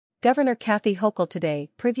Governor Kathy Hochul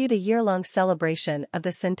today previewed a year-long celebration of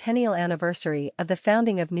the centennial anniversary of the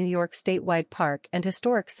founding of New York's statewide park and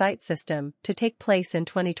historic site system to take place in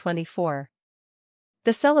 2024.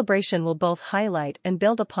 The celebration will both highlight and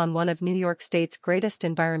build upon one of New York State's greatest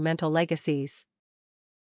environmental legacies.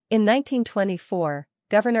 In 1924,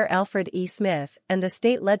 Governor Alfred E. Smith and the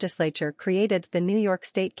state legislature created the New York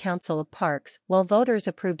State Council of Parks while voters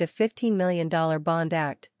approved a $15 million bond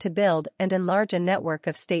act to build and enlarge a network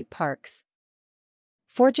of state parks,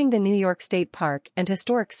 forging the New York State Park and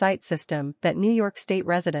Historic Site System that New York State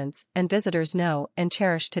residents and visitors know and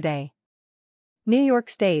cherish today. New York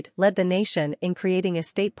State led the nation in creating a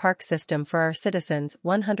state park system for our citizens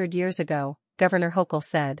 100 years ago, Governor Hochul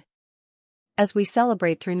said. As we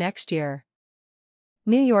celebrate through next year,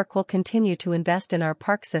 New York will continue to invest in our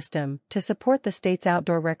park system to support the state's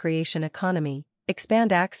outdoor recreation economy,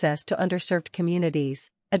 expand access to underserved communities,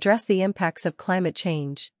 address the impacts of climate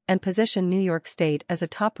change, and position New York State as a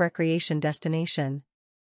top recreation destination.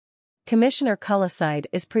 Commissioner Culleside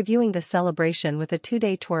is previewing the celebration with a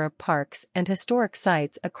two-day tour of parks and historic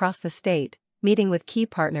sites across the state, meeting with key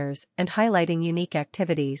partners and highlighting unique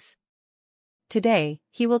activities. Today,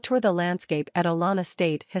 he will tour the landscape at Olana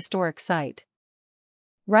State Historic Site,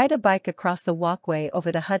 ride a bike across the walkway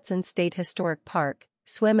over the Hudson State Historic Park,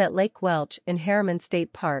 swim at Lake Welch in Harriman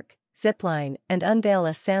State Park, zipline and unveil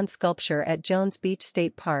a sand sculpture at Jones Beach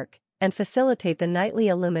State Park, and facilitate the nightly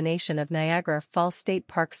illumination of Niagara Falls State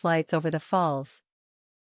Park's lights over the falls,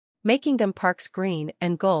 making them park's green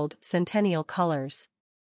and gold Centennial colors.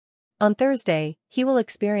 On Thursday, he will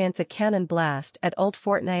experience a cannon blast at Old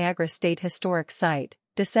Fort Niagara State Historic Site,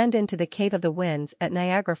 descend into the Cave of the Winds at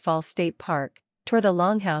Niagara Falls State Park, tour the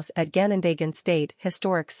Longhouse at Ganondagan State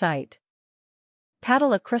Historic Site,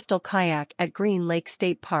 paddle a crystal kayak at Green Lake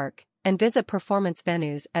State Park, and visit performance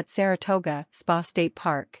venues at Saratoga Spa State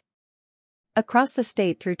Park. Across the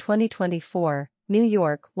state through 2024, New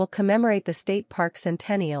York will commemorate the state park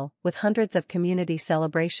centennial with hundreds of community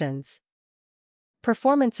celebrations,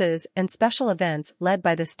 performances and special events led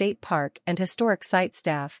by the State Park and Historic Site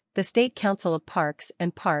staff, the State Council of Parks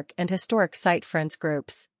and Park and Historic Site Friends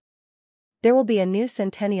groups. There will be a new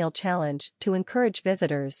Centennial Challenge to encourage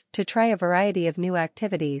visitors to try a variety of new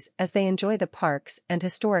activities as they enjoy the parks and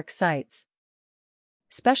historic sites.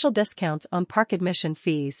 Special discounts on park admission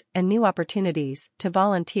fees and new opportunities to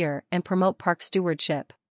volunteer and promote park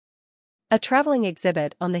stewardship. A traveling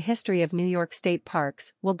exhibit on the history of New York State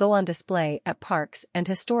parks will go on display at parks and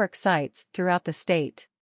historic sites throughout the state.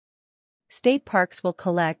 State parks will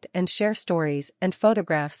collect and share stories and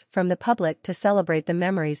photographs from the public to celebrate the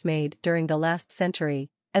memories made during the last century,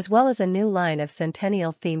 as well as a new line of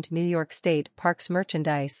Centennial-themed New York State Parks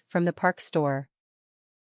merchandise from the Park Store.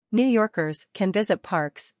 New Yorkers can visit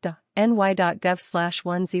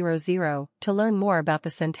parks.ny.gov/100 to learn more about the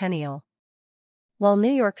Centennial. While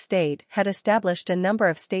New York State had established a number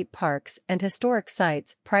of state parks and historic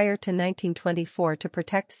sites prior to 1924 to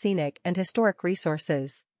protect scenic and historic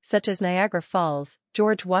resources, such as Niagara Falls,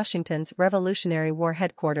 George Washington's Revolutionary War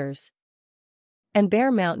headquarters, and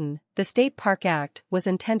Bear Mountain, the State Park Act was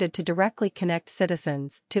intended to directly connect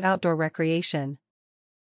citizens to outdoor recreation.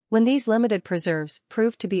 When these limited preserves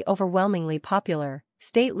proved to be overwhelmingly popular,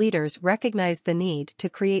 state leaders recognized the need to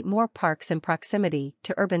create more parks in proximity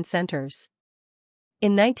to urban centers.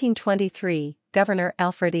 In 1923, Governor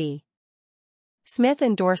Alfred E. Smith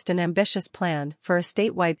endorsed an ambitious plan for a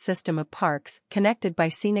statewide system of parks connected by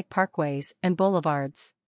scenic parkways and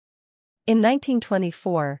boulevards. In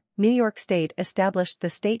 1924, New York State established the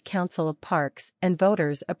State Council of Parks and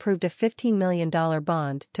voters approved a $15 million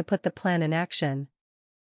bond to put the plan in action.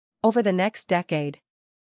 Over the next decade,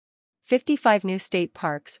 55 new state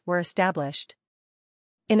parks were established.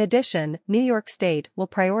 In addition, New York State will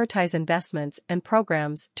prioritize investments and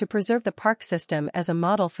programs to preserve the park system as a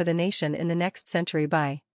model for the nation in the next century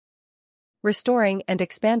by restoring and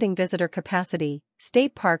expanding visitor capacity.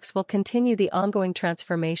 State parks will continue the ongoing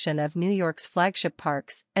transformation of New York's flagship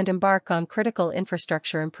parks and embark on critical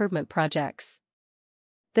infrastructure improvement projects.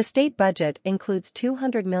 The state budget includes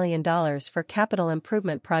 $200 million for capital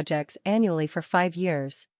improvement projects annually for 5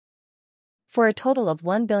 years, for a total of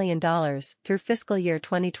 $1 billion through fiscal year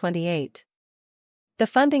 2028. The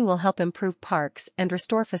funding will help improve parks and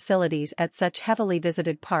restore facilities at such heavily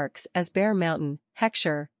visited parks as Bear Mountain,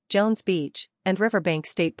 Heckscher, Jones Beach, and Riverbank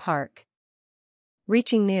State Park.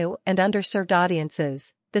 Reaching new and underserved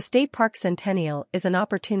audiences, the State Park Centennial is an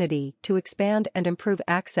opportunity to expand and improve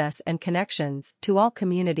access and connections to all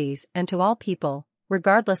communities and to all people,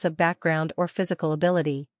 regardless of background or physical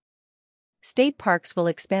ability. State parks will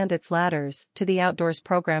expand its ladders to the outdoors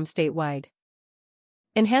program statewide.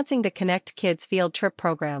 Enhancing the Connect Kids Field Trip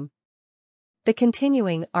program. The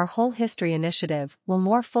Continuing Our Whole History initiative will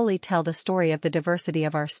more fully tell the story of the diversity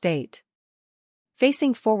of our state.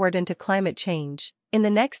 Facing forward into climate change, in the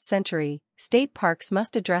next century, state parks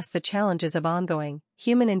must address the challenges of ongoing,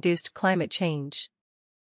 human-induced climate change.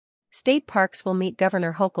 State parks will meet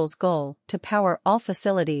Governor Hochul's goal to power all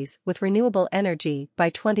facilities with renewable energy by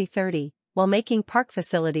 2030, while making park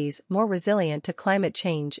facilities more resilient to climate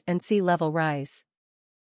change and sea level rise.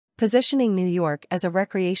 Positioning New York as a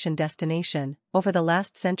recreation destination over the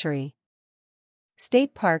last century.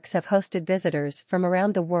 State parks have hosted visitors from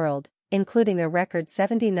around the world, including a record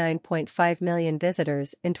 79.5 million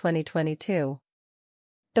visitors in 2022.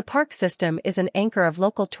 The park system is an anchor of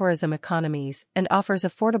local tourism economies and offers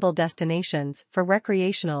affordable destinations for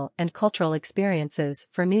recreational and cultural experiences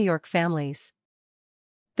for New York families.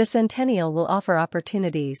 The Centennial will offer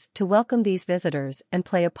opportunities to welcome these visitors and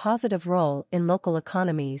play a positive role in local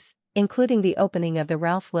economies, including the opening of the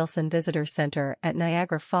Ralph Wilson Visitor Center at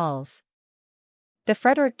Niagara Falls, the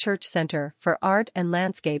Frederick Church Center for Art and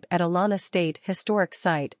Landscape at Alana State Historic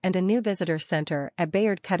Site, and a new visitor center at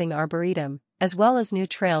Bayard Cutting Arboretum, as well as new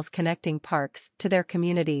trails connecting parks to their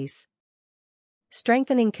communities.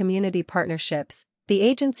 Strengthening community partnerships. The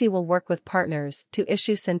agency will work with partners to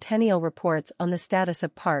issue Centennial reports on the status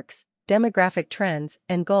of parks, demographic trends,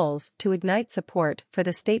 and goals to ignite support for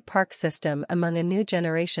the state park system among a new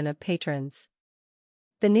generation of patrons.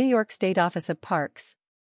 The New York State Office of Parks,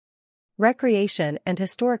 Recreation and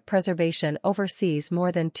Historic Preservation oversees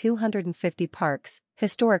more than 250 parks,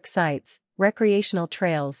 historic sites, recreational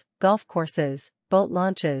trails, golf courses, boat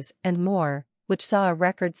launches, and more, which saw a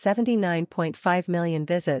record 79.5 million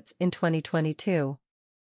visits in 2022.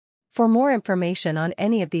 For more information on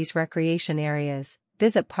any of these recreation areas,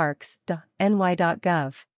 visit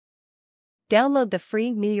parks.ny.gov. Download the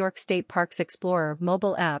free New York State Parks Explorer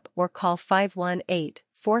mobile app or call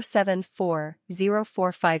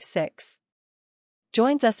 518-474-0456.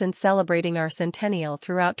 Join us in celebrating our centennial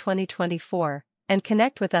throughout 2024, and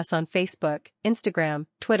connect with us on Facebook, Instagram,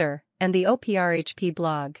 Twitter, and the OPRHP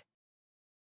blog.